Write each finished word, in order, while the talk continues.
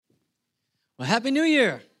Well, Happy New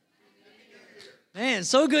Year. Man,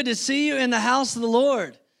 so good to see you in the house of the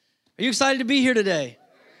Lord. Are you excited to be here today?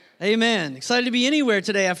 Amen. Excited to be anywhere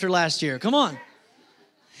today after last year. Come on.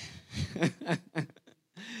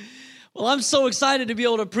 Well, I'm so excited to be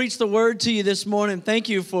able to preach the word to you this morning. Thank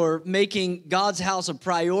you for making God's house a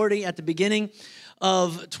priority at the beginning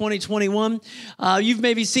of 2021. You've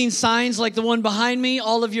maybe seen signs like the one behind me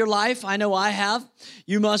all of your life. I know I have.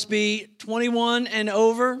 You must be 21 and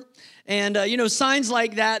over. And, signs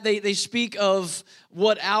like that, they speak of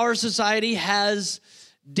what our society has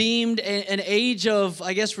deemed an age of,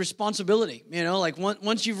 I guess, responsibility. Like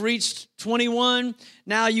once you've reached 21,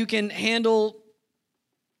 now you can handle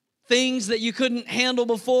things that you couldn't handle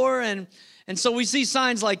before. And so we see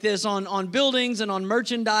signs like this on buildings and on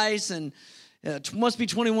merchandise, and must be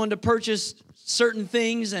 21 to purchase certain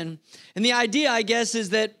things. And the idea, I guess, is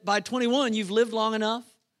that by 21, you've lived long enough.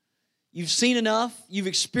 You've seen enough, you've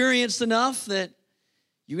experienced enough that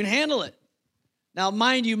you can handle it. Now,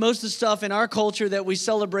 mind you, most of the stuff in our culture that we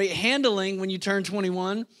celebrate handling when you turn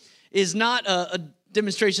 21 is not a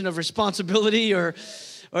demonstration of responsibility or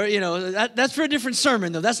that's for a different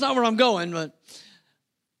sermon, though. That's not where I'm going,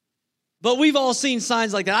 but we've all seen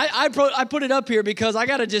signs like that. I put it up here because I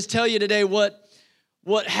got to just tell you today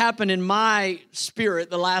what happened in my spirit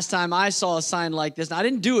the last time I saw a sign like this. Now, I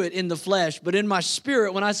didn't do it in the flesh, but in my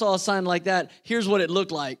spirit, when I saw a sign like that, here's what it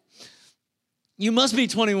looked like. You must be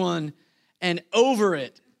 21 and over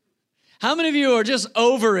it. How many of you are just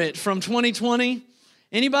over it from 2020?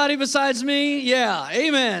 Anybody besides me? Yeah,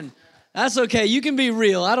 amen. That's okay. You can be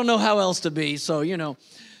real. I don't know how else to be, so,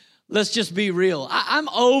 let's just be real. I'm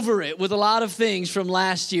over it with a lot of things from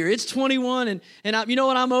last year. It's 21, and you know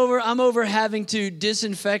what I'm over? I'm over having to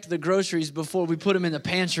disinfect the groceries before we put them in the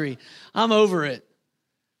pantry. I'm over it.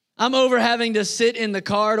 I'm over having to sit in the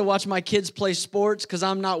car to watch my kids play sports because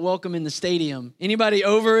I'm not welcome in the stadium. Anybody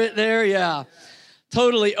over it there? Yeah,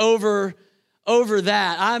 totally over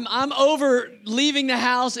that. I'm over leaving the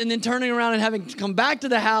house and then turning around and having to come back to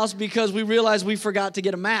the house because we realized we forgot to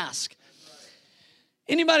get a mask.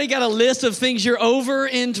 Anybody got a list of things you're over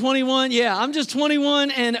in 21? Yeah, I'm just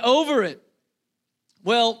 21 and over it.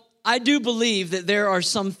 Well, I do believe that there are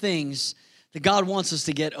some things that God wants us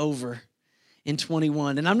to get over in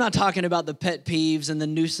 21. And I'm not talking about the pet peeves and the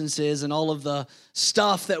nuisances and all of the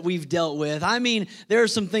stuff that we've dealt with. I mean, there are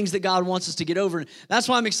some things that God wants us to get over. That's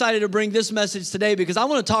why I'm excited to bring this message today, because I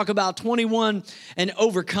want to talk about 21 and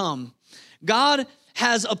overcome. God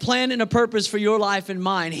has a plan and a purpose for your life and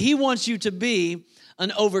mine. He wants you to be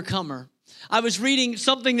an overcomer. I was reading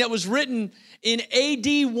something that was written in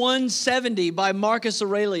AD 170 by Marcus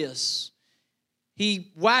Aurelius.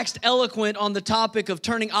 He waxed eloquent on the topic of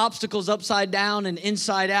turning obstacles upside down and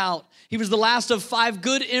inside out. He was the last of 5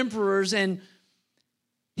 good emperors, and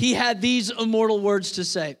he had these immortal words to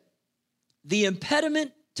say: "The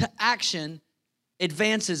impediment to action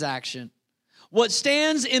advances action. What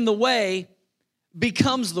stands in the way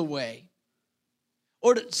becomes the way."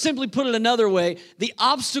 Or to simply put it another way, the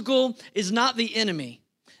obstacle is not the enemy.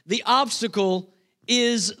 The obstacle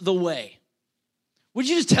is the way. Would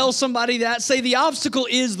you just tell somebody that? Say, the obstacle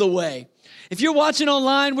is the way. If you're watching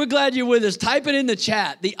online, we're glad you're with us. Type it in the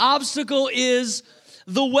chat. The obstacle is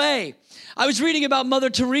the way. I was reading about Mother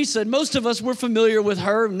Teresa, and most of us were familiar with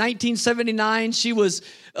her. In 1979, she was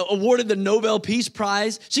awarded the Nobel Peace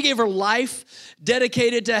Prize. She gave her life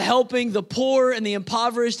dedicated to helping the poor and the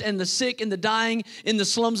impoverished and the sick and the dying in the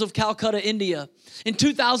slums of Calcutta, India. In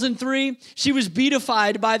 2003, she was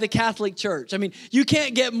beatified by the Catholic Church. I mean, you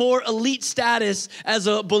can't get more elite status as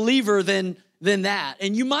a believer than that.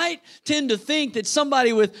 And you might tend to think that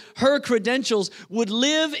somebody with her credentials would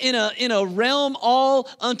live in a realm all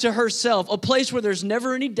unto herself, a place where there's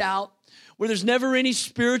never any doubt, where there's never any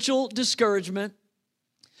spiritual discouragement.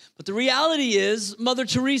 But the reality is, Mother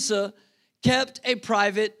Teresa kept a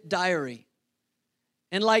private diary.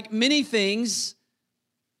 And like many things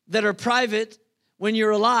that are private when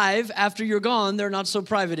you're alive, after you're gone, they're not so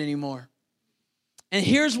private anymore. And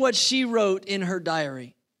here's what she wrote in her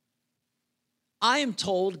diary: "I am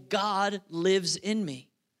told God lives in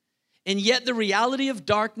me, and yet the reality of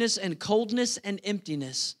darkness and coldness and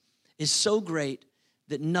emptiness is so great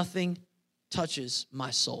that nothing touches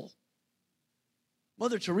my soul."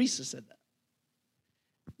 Mother Teresa said that.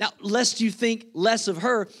 Now, lest you think less of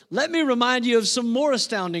her, let me remind you of some more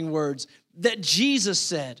astounding words that Jesus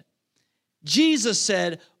said. Jesus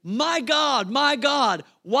said, my God,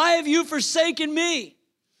 why have you forsaken me?"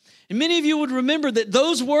 And many of you would remember that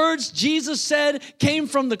those words Jesus said came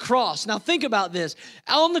from the cross. Now think about this.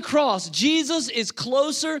 On the cross, Jesus is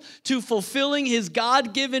closer to fulfilling his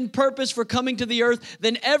God-given purpose for coming to the earth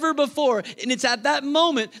than ever before. And it's at that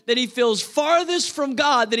moment that he feels farthest from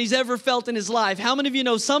God that he's ever felt in his life. How many of you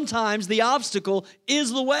know sometimes the obstacle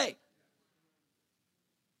is the way?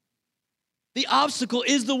 The obstacle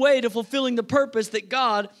is the way to fulfilling the purpose that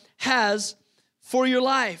God has for your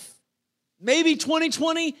life. Maybe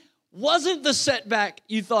 2020 wasn't the setback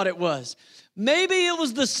you thought it was. Maybe it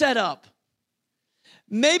was the setup.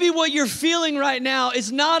 Maybe what you're feeling right now is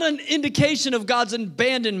not an indication of God's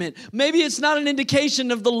abandonment. Maybe it's not an indication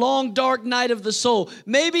of the long, dark night of the soul.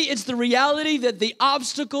 Maybe it's the reality that the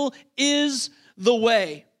obstacle is the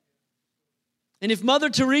way. And if Mother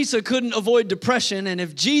Teresa couldn't avoid depression, and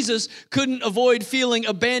if Jesus couldn't avoid feeling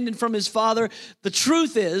abandoned from his Father, the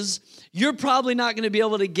truth is, you're probably not going to be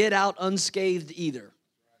able to get out unscathed either.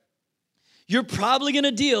 You're probably going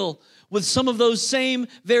to deal with some of those same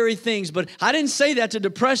very things. But I didn't say that to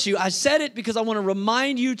depress you. I said it because I want to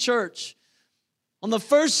remind you, church, on the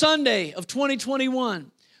first Sunday of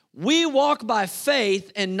 2021, we walk by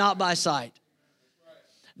faith and not by sight.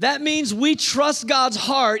 That means we trust God's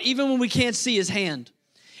heart even when we can't see his hand,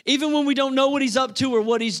 even when we don't know what he's up to or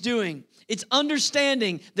what he's doing. It's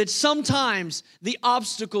understanding that sometimes the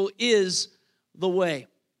obstacle is the way.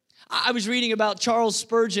 I was reading about Charles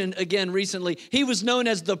Spurgeon again recently. He was known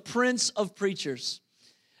as the Prince of Preachers.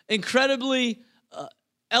 Incredibly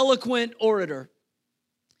eloquent orator.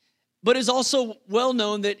 But is also well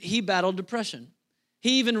known that he battled depression.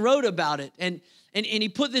 He even wrote about it. And he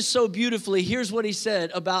put this so beautifully. Here's what he said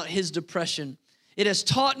about his depression. It has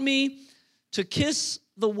taught me to kiss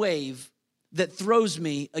the wave that throws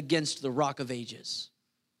me against the rock of ages.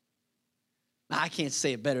 I can't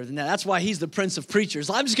say it better than that. That's why he's the Prince of Preachers.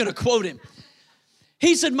 I'm just going to quote him.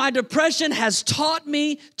 He said, my depression has taught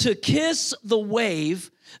me to kiss the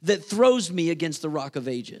wave that throws me against the rock of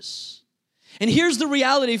ages. And here's the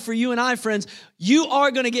reality for you and I, friends. You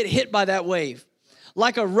are going to get hit by that wave.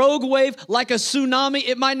 Like a rogue wave, like a tsunami.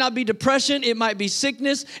 It might not be depression. It might be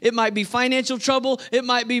sickness. It might be financial trouble. It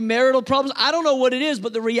might be marital problems. I don't know what it is,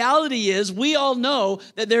 but the reality is we all know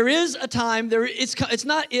that there is a time, it's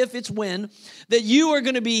not if, it's when, that you are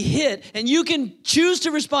going to be hit. And you can choose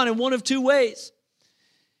to respond in one of two ways.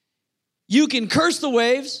 You can curse the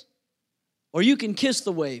waves or you can kiss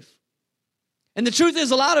the wave. And the truth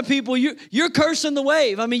is a lot of people, you're cursing the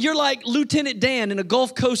wave. I mean, you're like Lieutenant Dan in a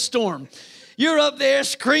Gulf Coast storm. You're up there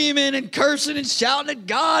screaming and cursing and shouting at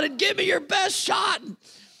God and give me your best shot.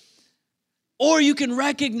 Or you can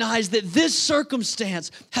recognize that this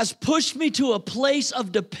circumstance has pushed me to a place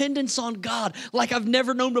of dependence on God like I've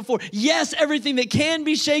never known before. Yes, everything that can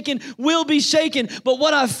be shaken will be shaken. But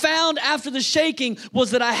what I found after the shaking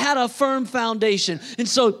was that I had a firm foundation. And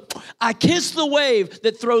so I kiss the wave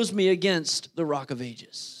that throws me against the rock of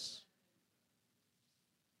ages.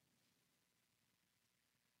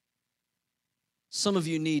 Some of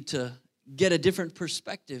you need to get a different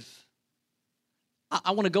perspective.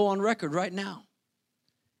 I want to go on record right now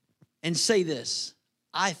and say this.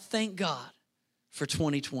 I thank God for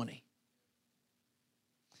 2020.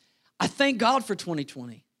 I thank God for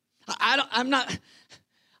 2020. I'm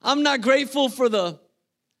not grateful for the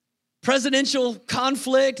presidential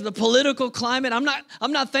conflict, the political climate. I'm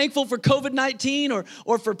not thankful for COVID-19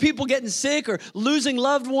 or for people getting sick or losing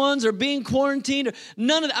loved ones or being quarantined. Or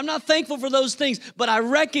none of that. I'm not thankful for those things, but I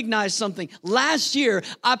recognize something. Last year,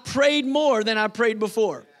 I prayed more than I prayed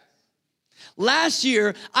before. Last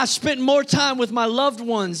year, I spent more time with my loved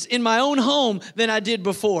ones in my own home than I did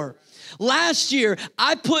before. Last year,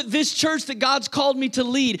 I put this church that God's called me to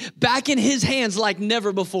lead back in his hands like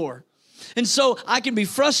never before. And so I can be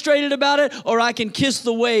frustrated about it, or I can kiss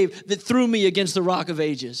the wave that threw me against the rock of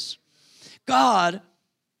ages. God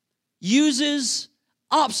uses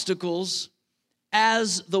obstacles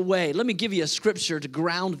as the way. Let me give you a scripture to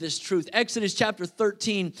ground this truth. Exodus chapter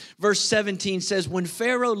 13, verse 17 says, when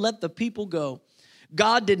Pharaoh let the people go,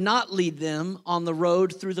 God did not lead them on the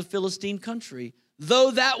road through the Philistine country,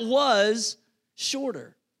 though that was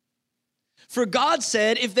shorter. For God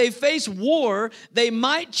said, if they face war, they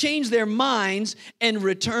might change their minds and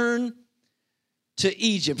return to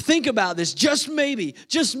Egypt. Think about this. Just maybe,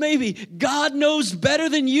 God knows better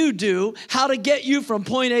than you do how to get you from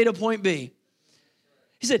point A to point B.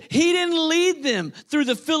 He said, he didn't lead them through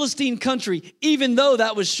the Philistine country, even though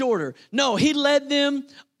that was shorter. No, he led them,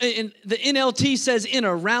 and the NLT says, in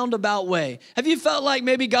a roundabout way. Have you felt like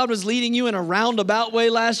maybe God was leading you in a roundabout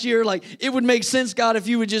way last year? Like it would make sense, God, if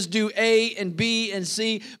you would just do A and B and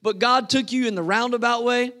C, but God took you in the roundabout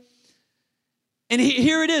way. And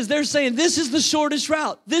here it is. They're saying this is the shortest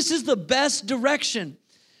route. This is the best direction.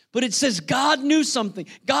 But it says God knew something.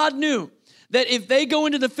 God knew that if they go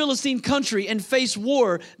into the Philistine country and face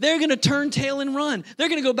war, they're going to turn tail and run. They're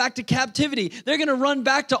going to go back to captivity. They're going to run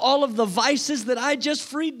back to all of the vices that I just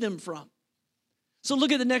freed them from. So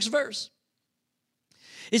look at the next verse.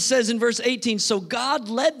 It says in verse 18, so God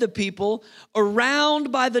led the people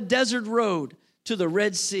around by the desert road to the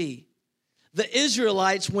Red Sea. The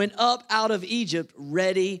Israelites went up out of Egypt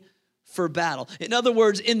ready for battle. In other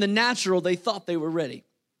words, in the natural, they thought they were ready.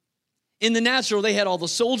 In the natural, they had all the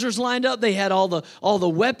soldiers lined up. They had all the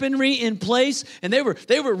weaponry in place, and they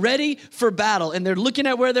were ready for battle. And they're looking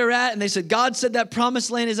at where they're at, and they said, God said that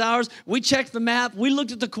promised land is ours. We checked the map. We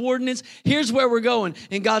looked at the coordinates. Here's where we're going.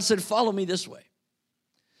 And God said, follow me this way.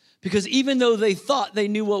 Because even though they thought they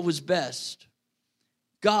knew what was best,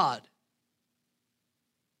 God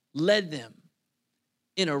led them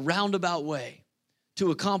in a roundabout way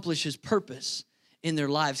to accomplish his purpose in their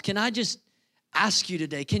lives. Can I just ask you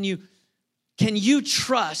today, can you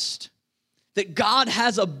trust that God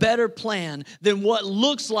has a better plan than what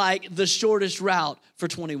looks like the shortest route for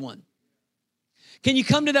 21? Can you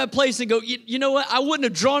come to that place and go, you know what? I wouldn't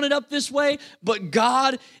have drawn it up this way, but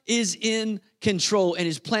God is in control and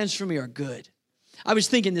his plans for me are good. I was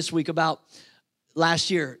thinking this week about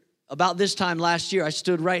last year. About this time last year, I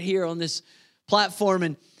stood right here on this platform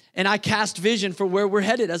and I cast vision for where we're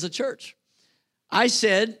headed as a church. I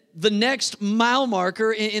said the next mile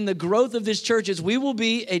marker in the growth of this church is we will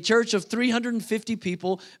be a church of 350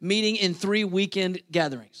 people meeting in 3 weekend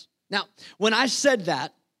gatherings. Now, when I said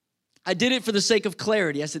that, I did it for the sake of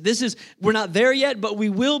clarity. I said, we're not there yet, but we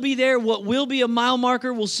will be there. What will be a mile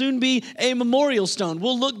marker will soon be a memorial stone.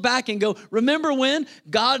 We'll look back and go, remember when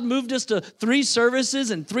God moved us to 3 services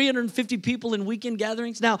and 350 people in weekend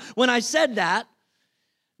gatherings? Now, when I said that,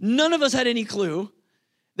 none of us had any clue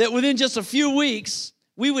that within just a few weeks,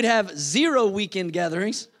 we would have 0 weekend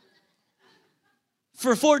gatherings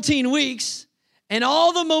for 14 weeks. And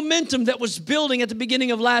all the momentum that was building at the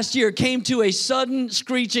beginning of last year came to a sudden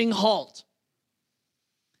screeching halt.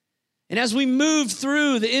 And as we moved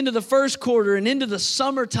through the end of the first quarter and into the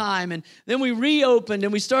summertime, and then we reopened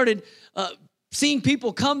and we started seeing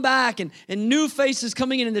people come back and new faces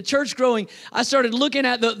coming in and the church growing, I started looking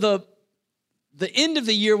at the end of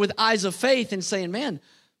the year with eyes of faith and saying, man,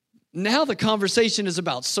 now the conversation is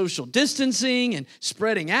about social distancing and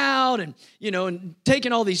spreading out and, and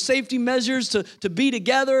taking all these safety measures to be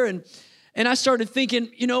together. And I started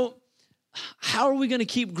thinking, how are we going to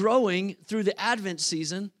keep growing through the Advent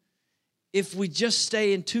season if we just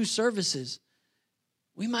stay in 2 services?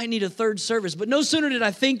 We might need a 3rd service. But no sooner did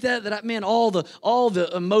I think that all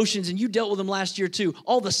the emotions, and you dealt with them last year too,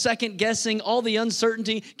 all the second guessing, all the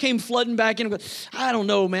uncertainty came flooding back in. I don't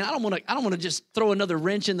know, man. I don't want to just throw another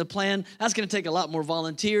wrench in the plan. That's going to take a lot more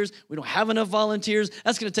volunteers. We don't have enough volunteers.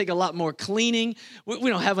 That's going to take a lot more cleaning. We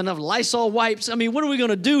don't have enough Lysol wipes. I mean, what are we going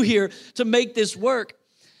to do here to make this work?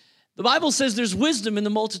 The Bible says there's wisdom in the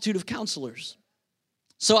multitude of counselors.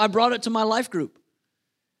 So I brought it to my life group.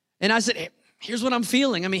 And I said, hey, here's what I'm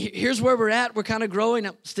feeling. I mean, here's where we're at. We're kind of growing.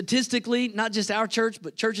 Now, statistically, not just our church,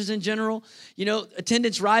 but churches in general.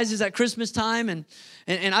 Attendance rises at Christmas time, and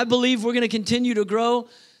I believe we're going to continue to grow.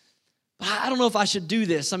 But I don't know if I should do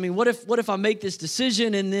this. I mean, what if I make this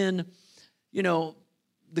decision and then,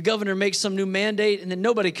 the governor makes some new mandate and then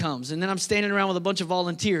nobody comes, and then I'm standing around with a bunch of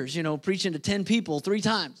volunteers, preaching to 10 people 3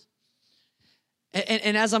 times.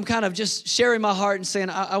 And as I'm kind of just sharing my heart and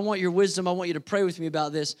saying, I want your wisdom, I want you to pray with me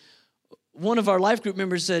about this, one of our life group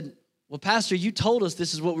members said, well, Pastor, you told us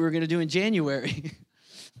this is what we were going to do in January.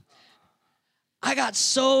 I got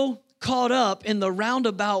so caught up in the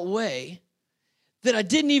roundabout way that I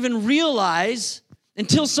didn't even realize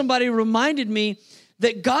until somebody reminded me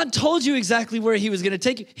that God told you exactly where he was going to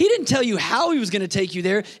take you. He didn't tell you how he was going to take you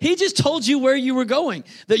there. He just told you where you were going,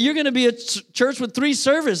 that you're going to be a church with 3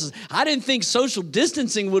 services. I didn't think social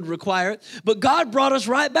distancing would require it, but God brought us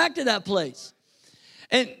right back to that place.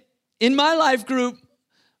 And in my life group,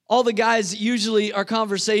 all the guys, usually our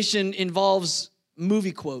conversation involves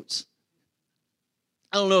movie quotes.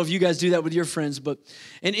 I don't know if you guys do that with your friends, but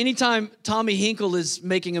and anytime Tommy Hinkle is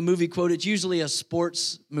making a movie quote, it's usually a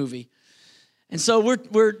sports movie. And so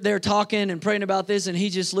we're there talking and praying about this, and he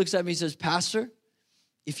just looks at me and says, Pastor,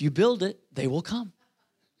 if you build it, they will come.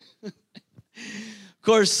 Of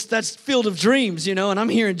course, that's Field of Dreams, and I'm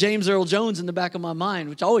hearing James Earl Jones in the back of my mind,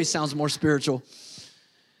 which always sounds more spiritual.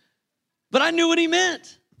 But I knew what he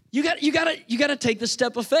meant. You got to take the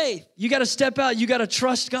step of faith. You got to step out. You got to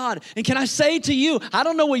trust God. And can I say to you, I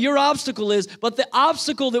don't know what your obstacle is, but the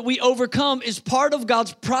obstacle that we overcome is part of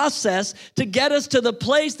God's process to get us to the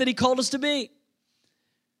place that he called us to be.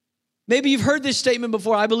 Maybe you've heard this statement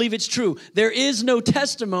before. I believe it's true. There is no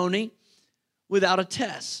testimony without a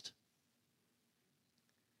test.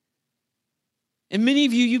 And many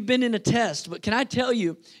of you, you've been in a test, but can I tell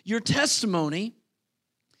you, your testimony,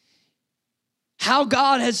 how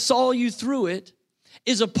God has saw you through it,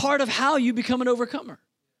 is a part of how you become an overcomer.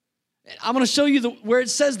 I'm going to show you where it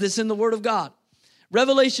says this in the Word of God.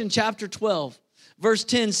 Revelation chapter 12, verse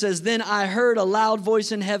 10 says, "Then I heard a loud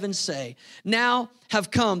voice in heaven say, 'Now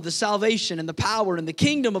have come the salvation and the power and the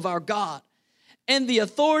kingdom of our God and the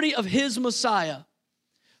authority of his Messiah.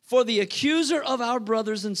 For the accuser of our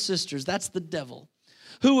brothers and sisters,'" that's the devil,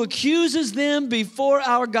 "'who accuses them before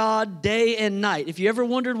our God day and night.'" If you ever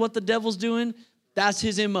wondered what the devil's doing, that's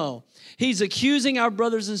his MO. He's accusing our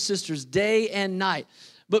brothers and sisters day and night.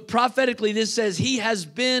 But prophetically, this says, "He has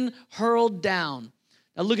been hurled down."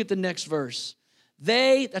 Now look at the next verse.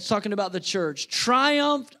 "They," that's talking about the church,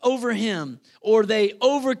 "triumphed over him," or they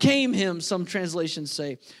overcame him, some translations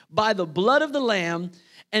say, "by the blood of the Lamb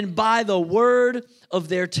and by the word of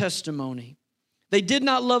their testimony. They did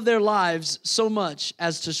not love their lives so much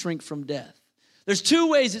as to shrink from death." There's two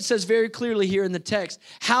ways it says very clearly here in the text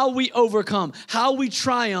how we overcome, how we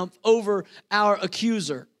triumph over our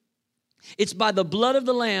accuser. It's by the blood of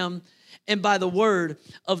the Lamb and by the word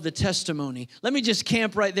of the testimony. Let me just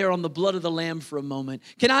camp right there on the blood of the Lamb for a moment.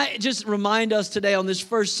 Can I just remind us today on this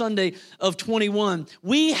first Sunday of 21,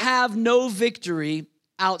 we have no victory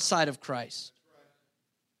outside of Christ.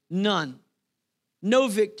 None. No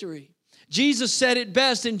victory. Jesus said it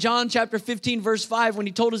best in John chapter 15, verse 5, when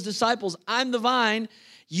he told his disciples, "I'm the vine,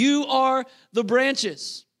 you are the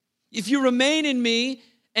branches. If you remain in me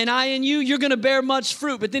and I in you, you're going to bear much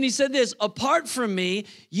fruit." But then he said this, "Apart from me,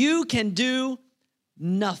 you can do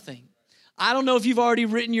nothing." I don't know if you've already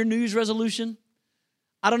written your New Year's resolution.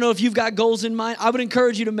 I don't know if you've got goals in mind. I would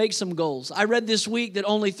encourage you to make some goals. I read this week that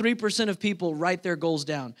only 3% of people write their goals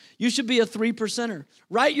down. You should be a 3%er.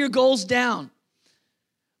 Write your goals down.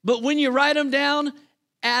 But when you write them down,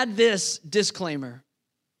 add this disclaimer.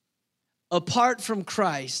 Apart from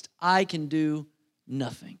Christ, I can do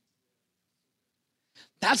nothing.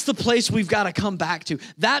 That's the place we've got to come back to.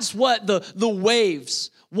 That's what the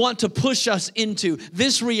waves want to push us into.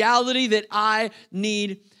 This reality that I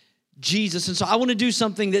need Jesus. And so I want to do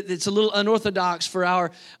something that's a little unorthodox for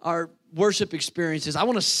our worship experiences. I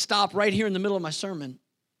want to stop right here in the middle of my sermon,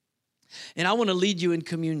 and I want to lead you in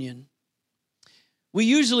communion. We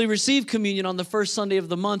usually receive communion on the first Sunday of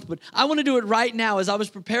the month, but I want to do it right now. As I was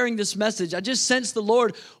preparing this message, I just sensed the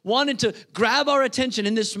Lord wanted to grab our attention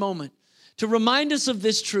in this moment to remind us of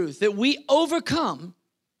this truth, that we overcome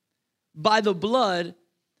by the blood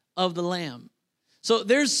of the Lamb. So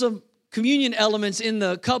there's some communion elements in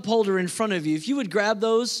the cup holder in front of you. If you would grab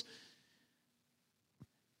those,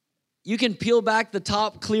 you can peel back the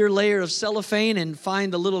top clear layer of cellophane and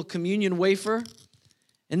find the little communion wafer.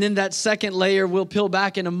 And then that second layer we'll peel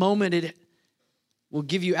back in a moment. It will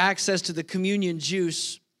give you access to the communion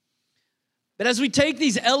juice. But as we take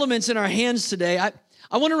these elements in our hands today,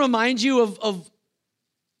 I want to remind you of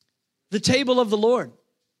the table of the Lord.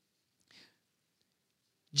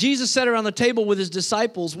 Jesus sat around the table with his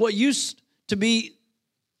disciples, what used to be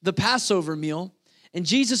the Passover meal, and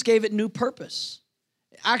Jesus gave it new purpose.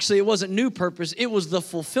 Actually, it wasn't new purpose, it was the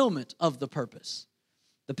fulfillment of the purpose.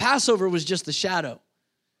 The Passover was just the shadow.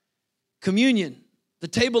 Communion, the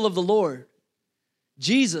table of the Lord,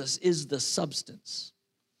 Jesus is the substance.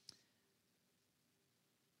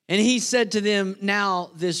 And he said to them,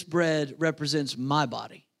 "Now this bread represents my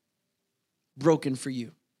body, broken for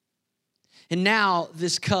you. And now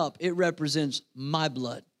this cup, it represents my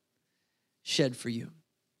blood, shed for you."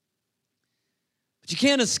 But you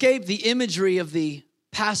can't escape the imagery of the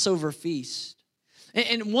Passover feast.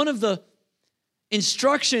 And one of the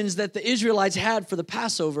instructions that the Israelites had for the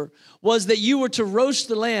Passover was that you were to roast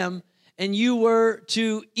the lamb and you were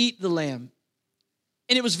to eat the lamb.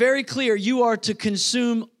 And it was very clear, you are to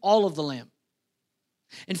consume all of the lamb.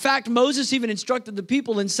 In fact, Moses even instructed the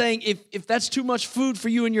people in saying, if that's too much food for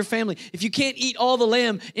you and your family, if you can't eat all the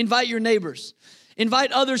lamb, invite your neighbors.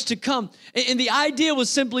 Invite others to come. And the idea was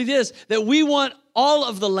simply this, that we want all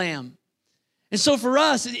of the lamb. And so for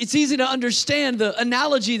us, it's easy to understand the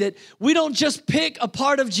analogy that we don't just pick a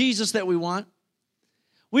part of Jesus that we want.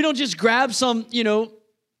 We don't just grab some,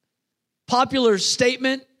 popular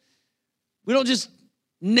statement. We don't just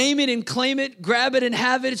name it and claim it, grab it and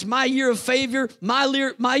have it. It's my year of favor,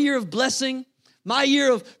 my year of blessing. my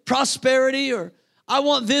year of prosperity, or I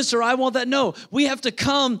want this or I want that. No, we have to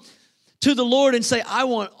come to the Lord and say, I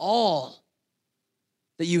want all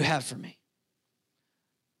that you have for me.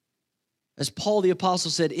 As Paul the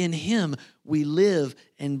Apostle said, in him we live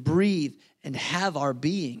and breathe and have our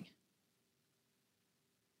being.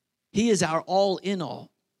 He is our all in all.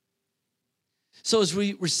 So as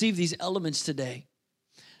we receive these elements today,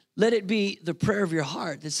 let it be the prayer of your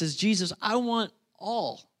heart that says, Jesus, I want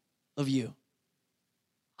all of you.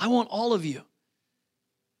 I want all of you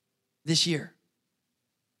this year.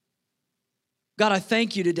 God, I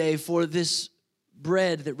thank you today for this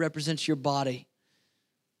bread that represents your body.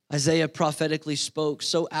 Isaiah prophetically spoke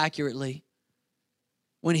so accurately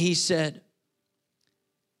when he said,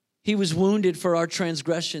 he was wounded for our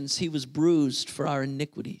transgressions. He was bruised for our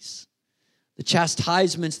iniquities. The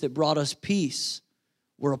chastisements that brought us peace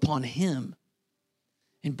were upon him.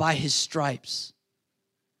 And by his stripes,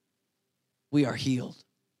 we are healed.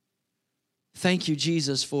 Thank you,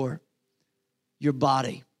 Jesus, for your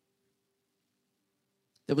body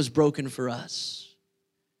that was broken for us.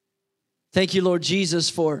 Thank you, Lord Jesus,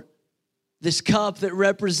 for this cup that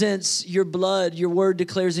represents your blood. Your word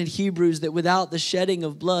declares in Hebrews that without the shedding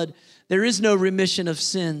of blood, there is no remission of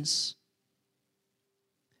sins.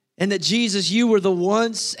 And that Jesus, you were the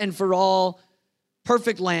once and for all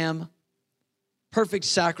perfect lamb, perfect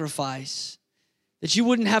sacrifice, that you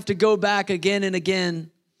wouldn't have to go back again and again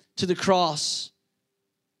to the cross,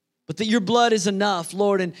 but that your blood is enough,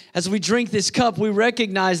 Lord. And as we drink this cup, we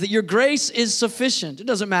recognize that your grace is sufficient. It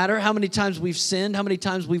doesn't matter how many times we've sinned, how many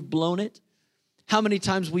times we've blown it, how many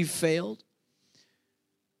times we've failed.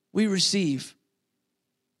 We receive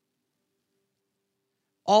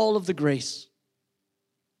all of the grace,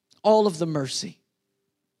 all of the mercy,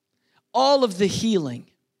 all of the healing,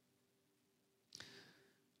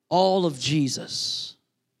 all of Jesus.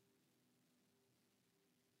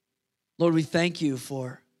 Lord, we thank you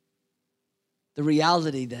for the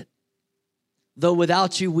reality that though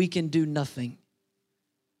without you we can do nothing,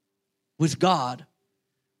 with God,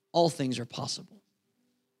 all things are possible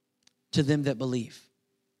to them that believe.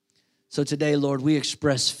 So today, Lord, we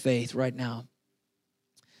express faith right now.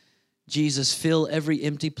 Jesus, fill every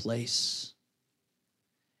empty place,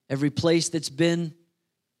 every place that's been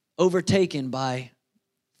overtaken by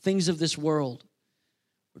things of this world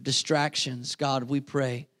or distractions. God, we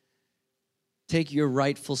pray, take your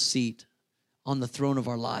rightful seat on the throne of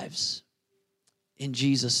our lives. In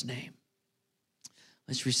Jesus' name.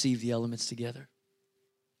 Let's receive the elements together.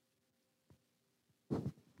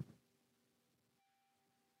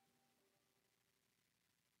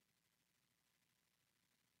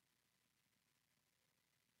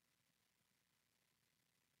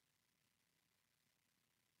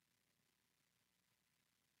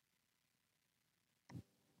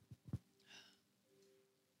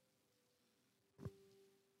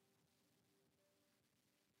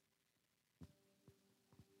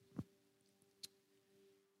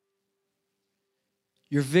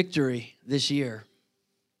 Your victory this year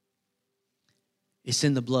is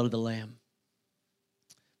in the blood of the Lamb.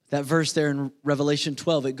 That verse there in Revelation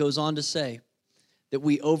 12, it goes on to say that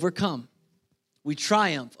we overcome, we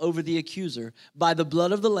triumph over the accuser by the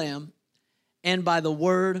blood of the Lamb and by the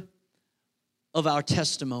word of our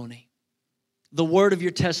testimony. The word of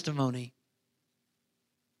your testimony.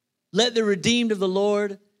 Let the redeemed of the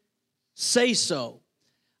Lord say so.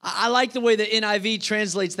 I like the way the NIV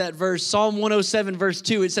translates that verse. Psalm 107 verse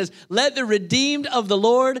 2, it says, let the redeemed of the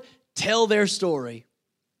Lord tell their story.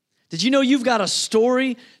 Did you know you've got a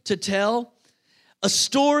story to tell? A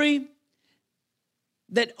story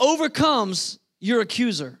that overcomes your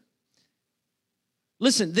accuser.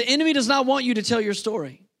 Listen, the enemy does not want you to tell your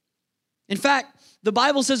story. In fact, the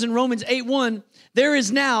Bible says in Romans 8:1, there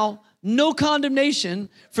is now no condemnation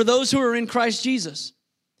for those who are in Christ Jesus.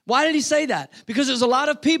 Why did he say that? Because there's a lot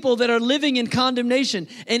of people that are living in condemnation,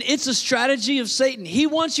 and it's a strategy of Satan. He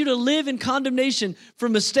wants you to live in condemnation for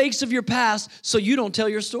mistakes of your past so you don't tell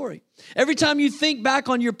your story. Every time you think back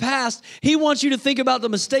on your past, he wants you to think about the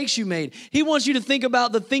mistakes you made. He wants you to think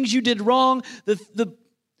about the things you did wrong, the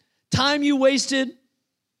time you wasted,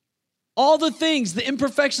 all the things, the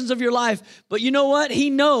imperfections of your life. But you know what? He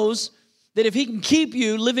knows that if he can keep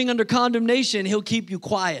you living under condemnation, he'll keep you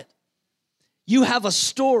quiet. You have a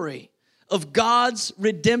story of God's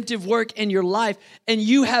redemptive work in your life, and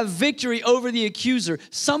you have victory over the accuser.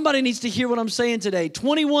 Somebody needs to hear what I'm saying today.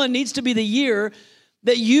 21 needs to be the year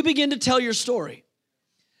that you begin to tell your story,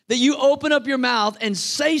 that you open up your mouth and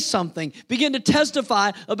say something, begin to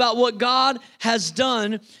testify about what God has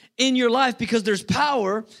done in your life, because there's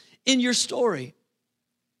power in your story.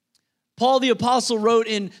 Paul the apostle wrote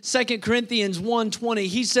in 2 Corinthians 1:20,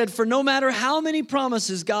 he said, "For no matter how many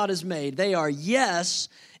promises God has made, they are yes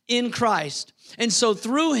in Christ. And so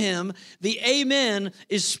through him, the amen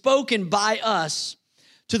is spoken by us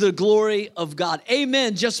to the glory of God."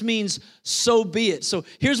 Amen just means so be it. So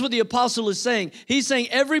here's what the apostle is saying. He's saying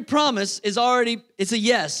every promise is already, it's a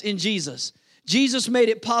yes in Jesus. Jesus made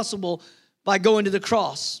it possible by going to the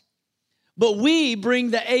cross. But we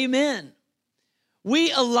bring the amen.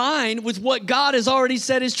 We align with what God has already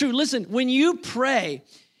said is true. Listen, when you pray,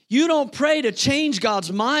 you don't pray to change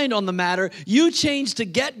God's mind on the matter. You change to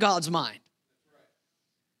get God's mind.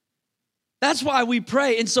 That's why we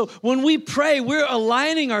pray. And so when we pray, we're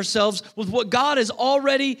aligning ourselves with what God has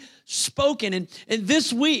already spoken. And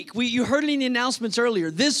this week, you heard it in the announcements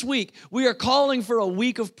earlier, this week, we are calling for a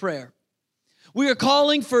week of prayer. We are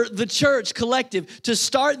calling for the church collective to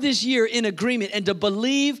start this year in agreement and to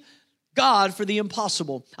believe God for the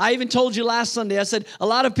impossible. I even told you last Sunday, I said, a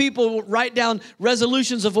lot of people write down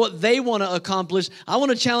resolutions of what they want to accomplish. I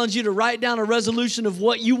want to challenge you to write down a resolution of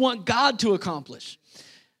what you want God to accomplish.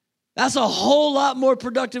 That's a whole lot more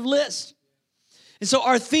productive list. And so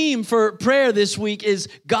our theme for prayer this week is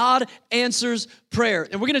God answers prayer.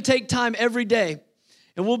 And we're going to take time every day,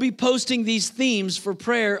 and we'll be posting these themes for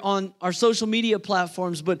prayer on our social media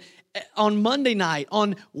platforms. But on Monday night,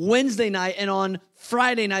 on Wednesday night, and on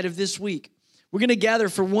Friday night of this week, we're going to gather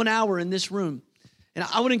for 1 hour in this room. And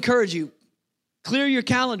I would encourage you, clear your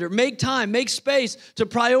calendar, make time, make space to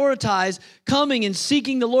prioritize coming and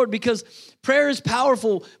seeking the Lord, because prayer is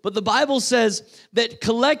powerful, but the Bible says that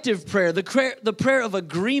collective prayer, the prayer of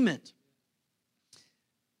agreement,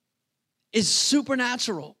 is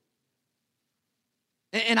supernatural.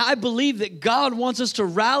 And I believe that God wants us to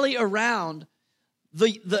rally around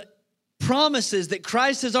the promises that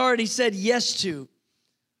Christ has already said yes to,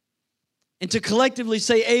 and to collectively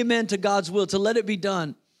say amen to God's will, to let it be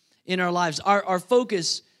done in our lives. Our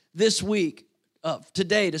focus this week,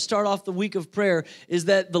 today, to start off the week of prayer, is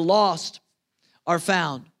that the lost are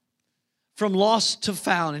found. From lost to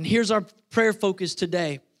found. And here's our prayer focus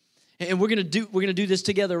today. And we're gonna do this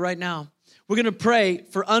together right now. We're gonna pray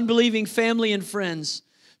for unbelieving family and friends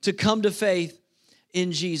to come to faith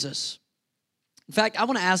in Jesus. In fact, I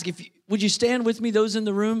want to ask, would you stand with me, those in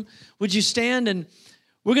the room? Would you stand? And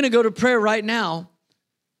we're going to go to prayer right now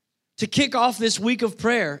to kick off this week of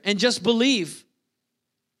prayer, and just believe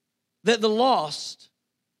that the lost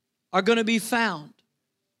are going to be found,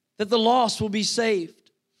 that the lost will be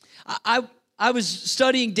saved. I was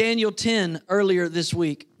studying Daniel 10 earlier this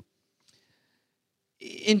week.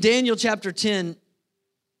 In Daniel chapter 10,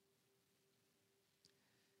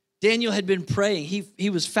 Daniel had been praying. He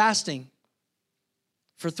was fasting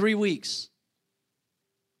for 3 weeks.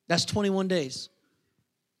 That's 21 days.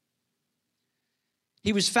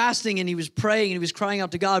 He was fasting and he was praying and he was crying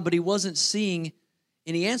out to God, but he wasn't seeing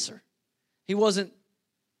any answer. He wasn't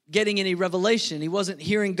getting any revelation. He wasn't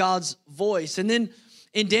hearing God's voice. And then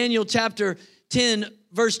in Daniel chapter 10,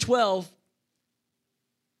 verse 12,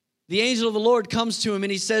 the angel of the Lord comes to him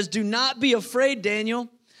and he says, "Do not be afraid, Daniel.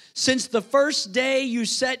 Since the first day you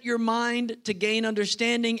set your mind to gain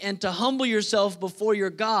understanding and to humble yourself before your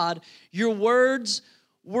God, your words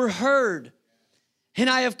were heard, and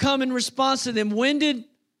I have come in response to them." When did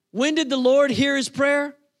the Lord hear his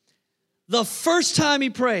prayer? The first time he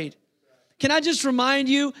prayed. Can I just remind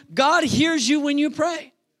you, God hears you when you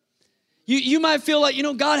pray. You might feel like,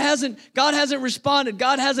 God hasn't responded.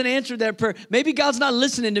 God hasn't answered that prayer. Maybe God's not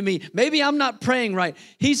listening to me. Maybe I'm not praying right.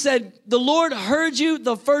 He said, the Lord heard you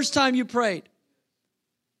the first time you prayed.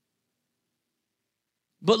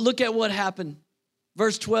 But look at what happened.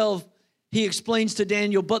 Verse 12, he explains to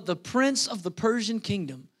Daniel, "But the prince of the Persian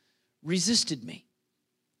kingdom resisted me."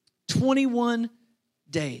 21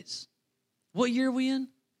 days. What year are we in?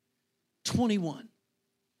 21.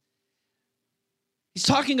 He's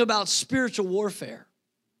talking about spiritual warfare.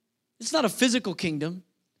 It's not a physical kingdom.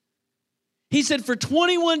 He said, for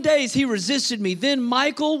 21 days he resisted me. Then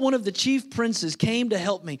Michael, one of the chief princes, came to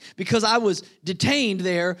help me because I was detained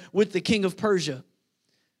there with the king of Persia.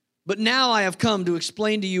 But now I have come to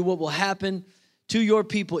explain to you what will happen to your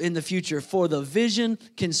people in the future, for the vision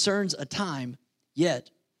concerns a time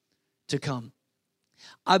yet to come.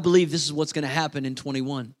 I believe this is what's going to happen in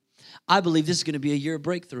 21. I believe this is going to be a year of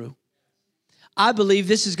breakthrough. I believe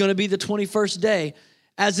this is going to be the 21st day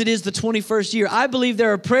as it is the 21st year. I believe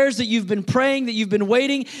there are prayers that you've been praying, that you've been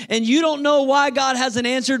waiting, and you don't know why God hasn't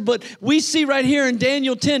answered, but we see right here in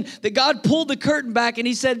Daniel 10 that God pulled the curtain back and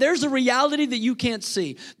he said, there's a reality that you can't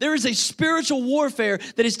see. There is a spiritual warfare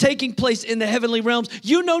that is taking place in the heavenly realms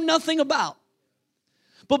you know nothing about.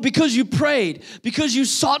 but because you prayed, because you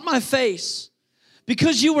sought my face,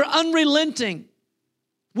 because you were unrelenting,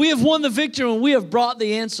 we have won the victory and we have brought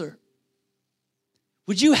the answer.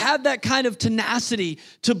 Would you have that kind of tenacity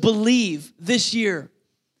to believe this year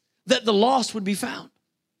that the lost would be found?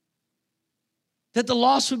 That the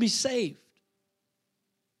lost would be saved?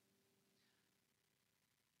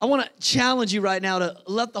 I want to challenge you right now to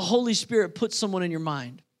let the Holy Spirit put someone in your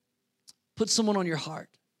mind. Put someone on your heart.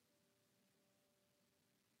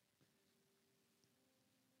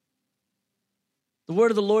 The word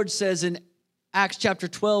of the Lord says in Acts chapter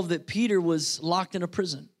 12 that Peter was locked in a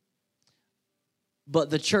prison, but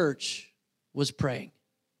the church was praying.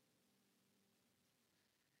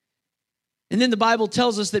 And then the Bible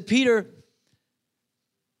tells us that Peter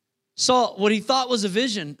saw what he thought was a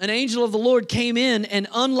vision. An angel of the Lord came in and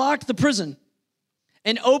unlocked the prison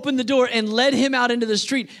and opened the door and led him out into the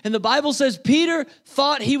street. And the Bible says Peter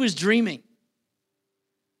thought he was dreaming.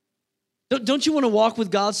 Don't you want to walk with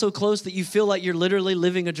God so close that you feel like you're literally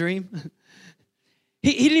living a dream?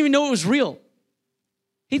 He didn't even know it was real.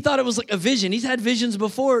 He thought it was like a vision. He's had visions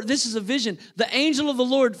before. This is a vision. The angel of the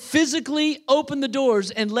Lord physically opened the doors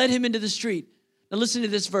and led him into the street. Now listen to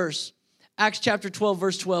this verse. Acts chapter 12,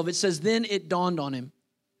 verse 12. It says, then it dawned on him.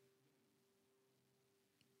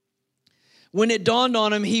 When it dawned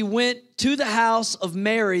on him, he went to the house of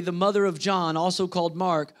Mary, the mother of John, also called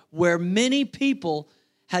Mark, where many people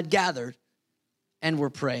had gathered and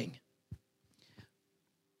were praying.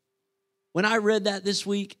 When I read that this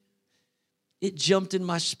week, it jumped in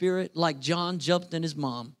my spirit like John jumped in his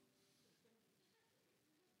mom.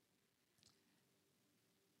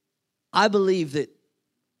 I believe that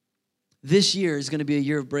this year is going to be a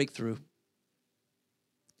year of breakthrough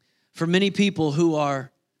for many people who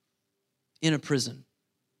are in a prison.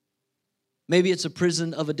 Maybe it's a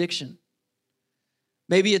prison of addiction.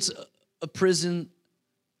 Maybe it's a prison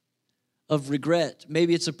of regret.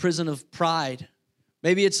 Maybe it's a prison of pride.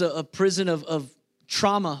 Maybe it's a prison of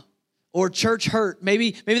trauma or church hurt.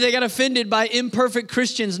 Maybe they got offended by imperfect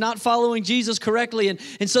Christians not following Jesus correctly,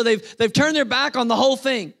 and so they've turned their back on the whole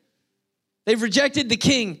thing. They've rejected the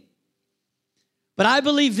King. But I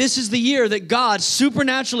believe this is the year that God,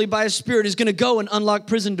 supernaturally by His Spirit, is going to go and unlock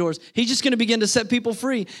prison doors. He's just going to begin to set people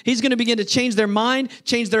free. He's going to begin to change their mind,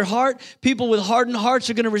 change their heart. People with hardened hearts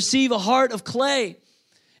are going to receive a heart of clay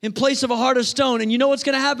in place of a heart of stone. And you know what's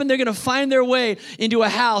going to happen? They're going to find their way into a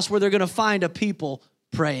house where they're going to find a people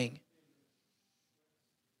praying.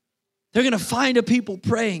 They're going to find a people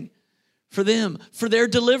praying for them, for their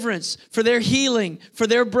deliverance, for their healing, for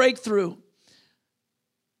their breakthrough.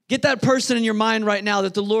 Get that person in your mind right now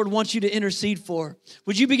that the Lord wants you to intercede for.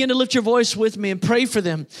 Would you begin to lift your voice with me and pray for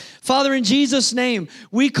them? Father, in Jesus' name,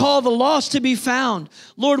 we call the lost to be found.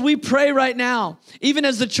 Lord, we pray right now, even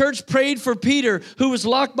as the church prayed for Peter, who was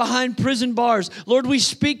locked behind prison bars. Lord, we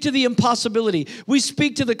speak to the impossibility. We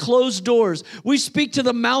speak to the closed doors. We speak to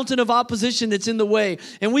the mountain of opposition that's in the way,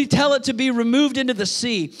 and we tell it to be removed into the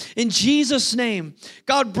sea. In Jesus' name,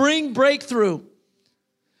 God, bring breakthrough.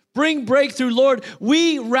 Bring breakthrough, Lord.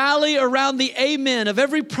 We rally around the amen of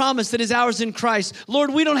every promise that is ours in Christ.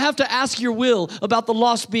 Lord, we don't have to ask your will about the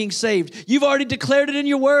lost being saved. You've already declared it in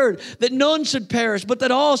your word that none should perish, but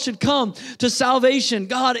that all should come to salvation.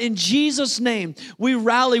 God, in Jesus' name, we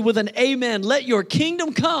rally with an amen. Let your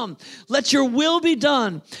kingdom come. Let your will be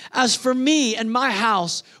done. As for me and my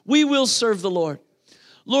house, we will serve the Lord.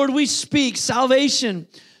 Lord, we speak salvation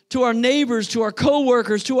to our neighbors, to our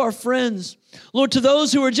co-workers, to our friends. Lord, to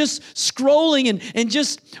those who are just scrolling and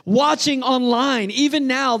just watching online, even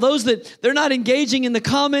now, those that they're not engaging in the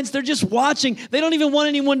comments, they're just watching. They don't even want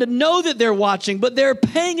anyone to know that they're watching, but they're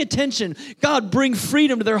paying attention. God, bring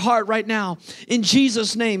freedom to their heart right now. In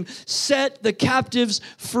Jesus' name, set the captives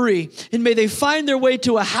free. And may they find their way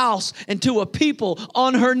to a house and to a people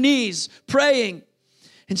on her knees, praying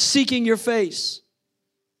and seeking your face.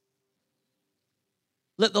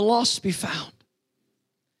 Let the lost be found.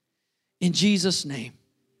 In Jesus' name.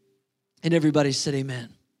 And everybody said amen.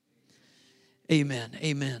 Amen.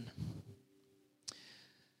 Amen.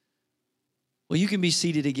 Well, you can be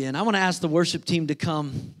seated again. I want to ask the worship team to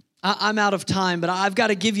come. I'm out of time, but I've got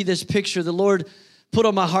to give you this picture the Lord put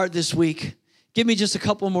on my heart this week. Give me just a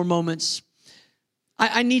couple more moments.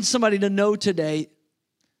 I need somebody to know today,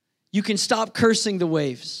 you can stop cursing the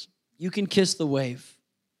waves. You can kiss the wave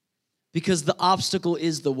because the obstacle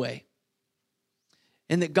is the way.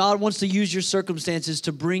 And that God wants to use your circumstances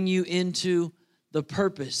to bring you into the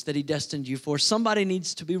purpose that He destined you for. Somebody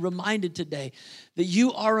needs to be reminded today that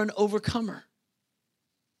you are an overcomer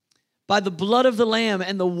by the blood of the Lamb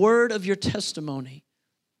and the word of your testimony.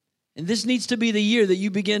 And this needs to be the year that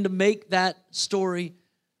you begin to make that story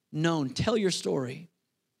known. Tell your story.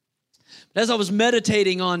 But as I was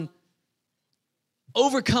meditating on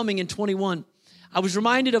overcoming in 21, I was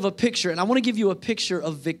reminded of a picture, and I want to give you a picture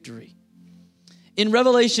of victory. In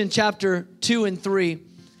Revelation chapter 2 and 3,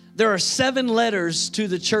 there are 7 letters to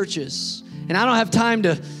the churches. And I don't have time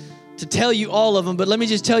to tell you all of them, but let me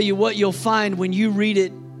just tell you what you'll find when you read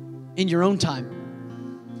it in your own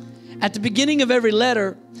time. At the beginning of every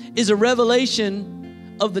letter is a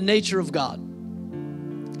revelation of the nature of God.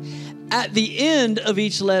 At the end of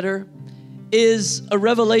each letter is a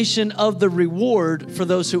revelation of the reward for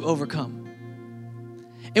those who overcome.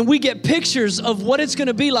 And we get pictures of what it's going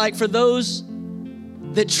to be like for those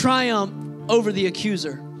that triumph over the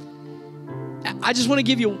accuser. I just want to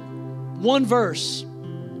give you one verse.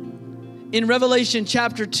 In Revelation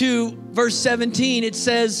chapter 2, verse 17, it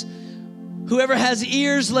says, whoever has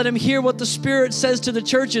ears, let him hear what the Spirit says to the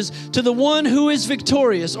churches. To the one who is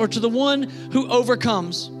victorious, or to the one who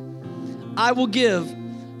overcomes, I will give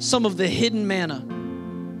some of the hidden manna.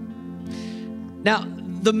 Now,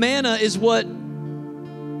 the manna is what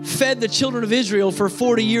fed the children of Israel for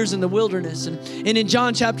 40 years in the wilderness. And in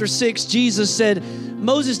John chapter 6, Jesus said,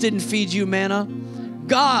 Moses didn't feed you manna.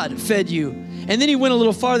 God fed you. And then he went a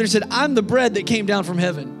little farther and said, I'm the bread that came down from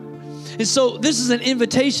heaven. And so this is an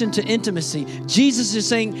invitation to intimacy. Jesus is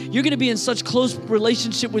saying, you're going to be in such close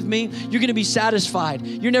relationship with me. You're going to be satisfied.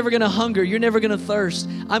 You're never going to hunger. You're never going to thirst.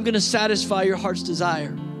 I'm going to satisfy your heart's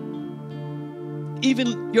desire.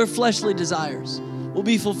 Even your fleshly desires will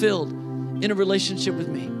be fulfilled in a relationship with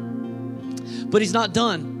me. But he's not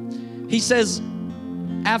done. He says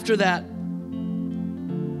after that,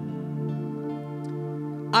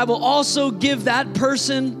 I will also give that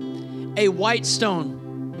person a white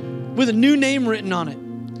stone with a new name written on it,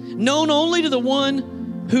 known only to the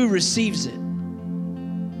one who receives it.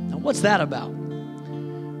 Now, what's that about?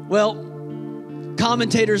 Well,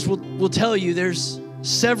 commentators will tell you there's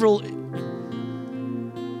several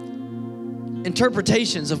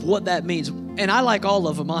interpretations of what that means. And I like all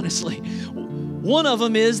of them, honestly. One of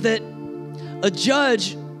them is that a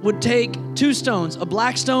judge would take 2 stones, a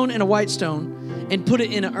black stone and a white stone, and put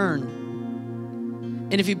it in an urn.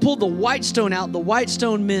 And if he pulled the white stone out, the white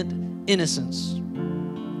stone meant innocence.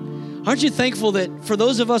 Aren't you thankful that for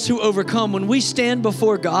those of us who overcome, when we stand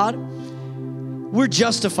before God, we're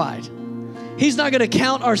justified? He's not going to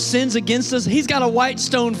count our sins against us. He's got a white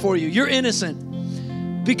stone for you. You're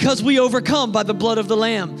innocent because we overcome by the blood of the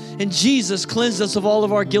Lamb. And Jesus cleansed us of all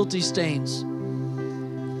of our guilty stains.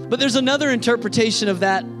 But there's another interpretation of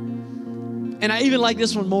that, and I even like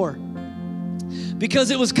this one more.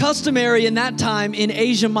 Because it was customary in that time in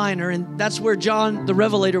Asia Minor, and that's where John the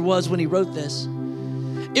Revelator was when he wrote this.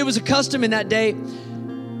 It was a custom in that day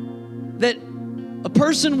that a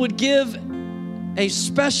person would give a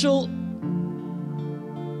special,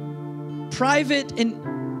 private,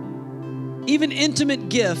 and even intimate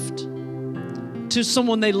gift to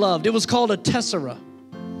someone they loved. It was called a tessera,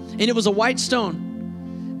 and it was a white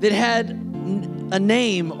stone that had a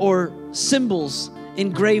name or symbols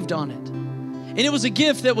engraved on it. And it was a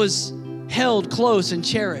gift that was held close and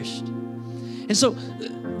cherished. And so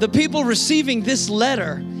the people receiving this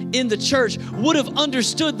letter in the church would have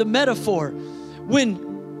understood the metaphor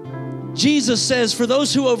when Jesus says, for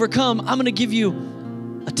those who overcome, I'm going to give you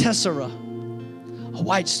a tessera, a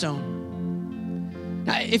white stone.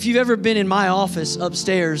 Now, if you've ever been in my office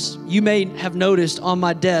upstairs, you may have noticed on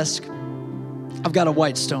my desk, I've got a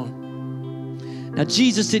white stone. Now,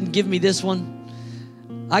 Jesus didn't give me this one.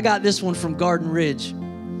 I got this one from Garden Ridge.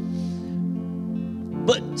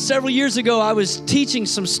 But several years ago, I was teaching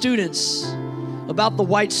some students about the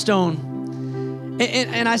white stone.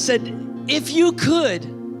 And I said, if you could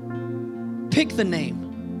pick the name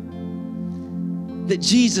that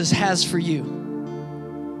Jesus has for you,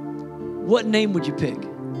 what name would you pick?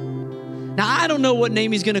 Now, I don't know what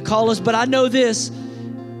name he's going to call us, but I know this.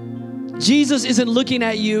 Jesus isn't looking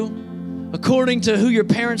at you according to who your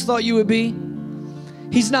parents thought you would be.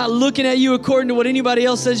 He's not looking at you according to what anybody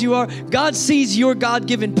else says you are. God sees your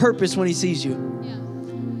God-given purpose when he sees you. Yeah.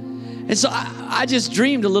 And so I just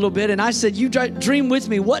dreamed a little bit, and I said, you dream with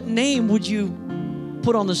me. What name would you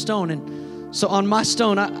put on the stone? And so on my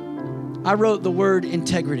stone, I wrote the word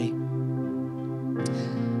integrity.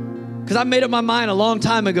 Because I made up my mind a long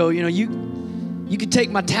time ago. You know, you could take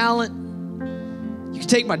my talent. You could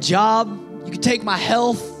take my job. You could take my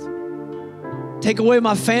health. Take away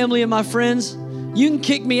my family and my friends. You can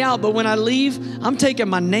kick me out, but when I leave, I'm taking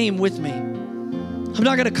my name with me. I'm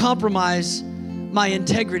not going to compromise my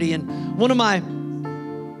integrity. And one of my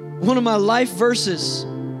life verses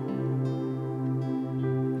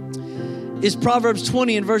is Proverbs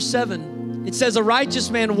 20 and verse 7. It says, a righteous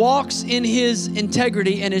man walks in his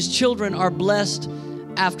integrity and his children are blessed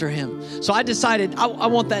after him. So I decided I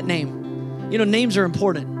want that name. You know, names are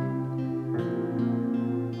important.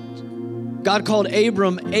 God called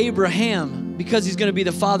Abram Abraham because he's going to be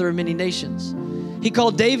the father of many nations. He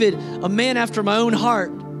called David a man after my own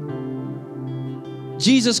heart.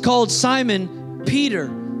 Jesus called Simon Peter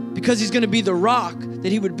because he's going to be the rock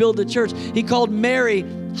that he would build the church. He called Mary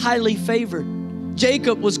highly favored.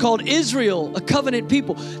 Jacob was called Israel, a covenant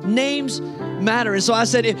people. Names matter. And so I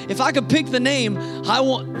said, if I could pick the name, I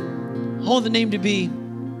want the name to be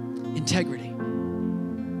integrity.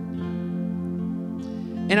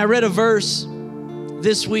 And I read a verse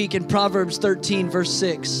this week in Proverbs 13, verse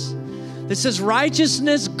 6, that says,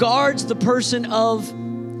 righteousness guards the person of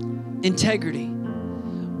integrity,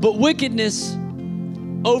 but wickedness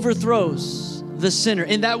overthrows the sinner.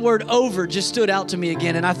 And that word over just stood out to me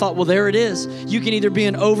again. And I thought, well, there it is. You can either be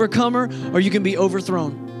an overcomer or you can be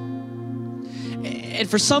overthrown. And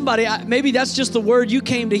for somebody, maybe that's just the word you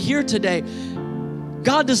came to hear today.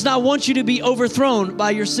 God does not want you to be overthrown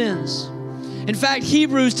by your sins. In fact,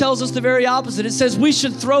 Hebrews tells us the very opposite. It says we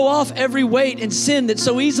should throw off every weight and sin that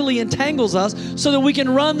so easily entangles us so that we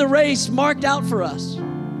can run the race marked out for us.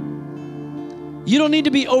 You don't need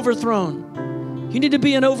to be overthrown. You need to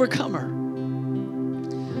be an overcomer.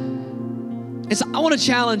 And so I want to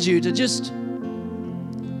challenge you to just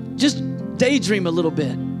daydream a little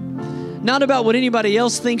bit. Not about what anybody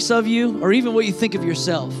else thinks of you or even what you think of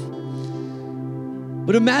yourself.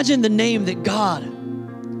 But imagine the name that God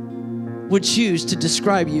would choose to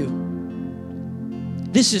describe you.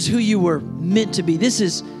 This is who you were meant to be. This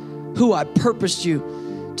is who I purposed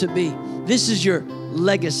you to be. This is your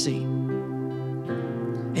legacy.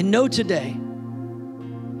 And know today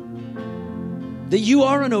that you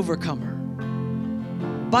are an overcomer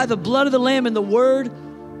by the blood of the Lamb and the word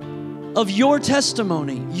of your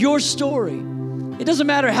testimony, your story. It doesn't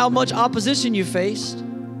matter how much opposition you faced.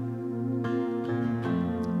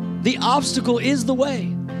 The obstacle is the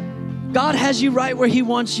way. God has you right where He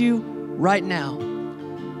wants you right now.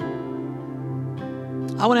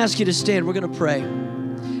 I want to ask you to stand. We're going to pray.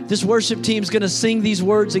 This worship team's going to sing these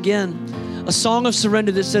words again. A song of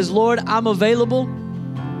surrender that says, Lord, I'm available.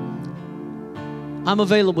 I'm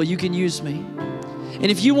available. You can use me.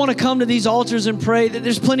 And if you want to come to these altars and pray,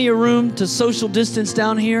 there's plenty of room to social distance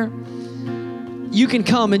down here. You can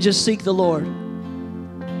come and just seek the Lord.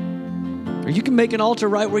 Or you can make an altar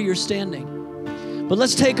right where you're standing. But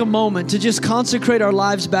let's take a moment to just consecrate our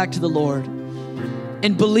lives back to the Lord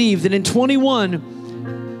and believe that in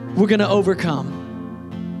 21, we're going to overcome.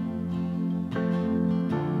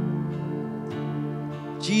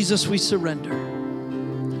 Jesus, we surrender.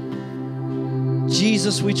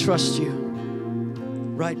 Jesus, we trust you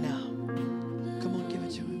right now.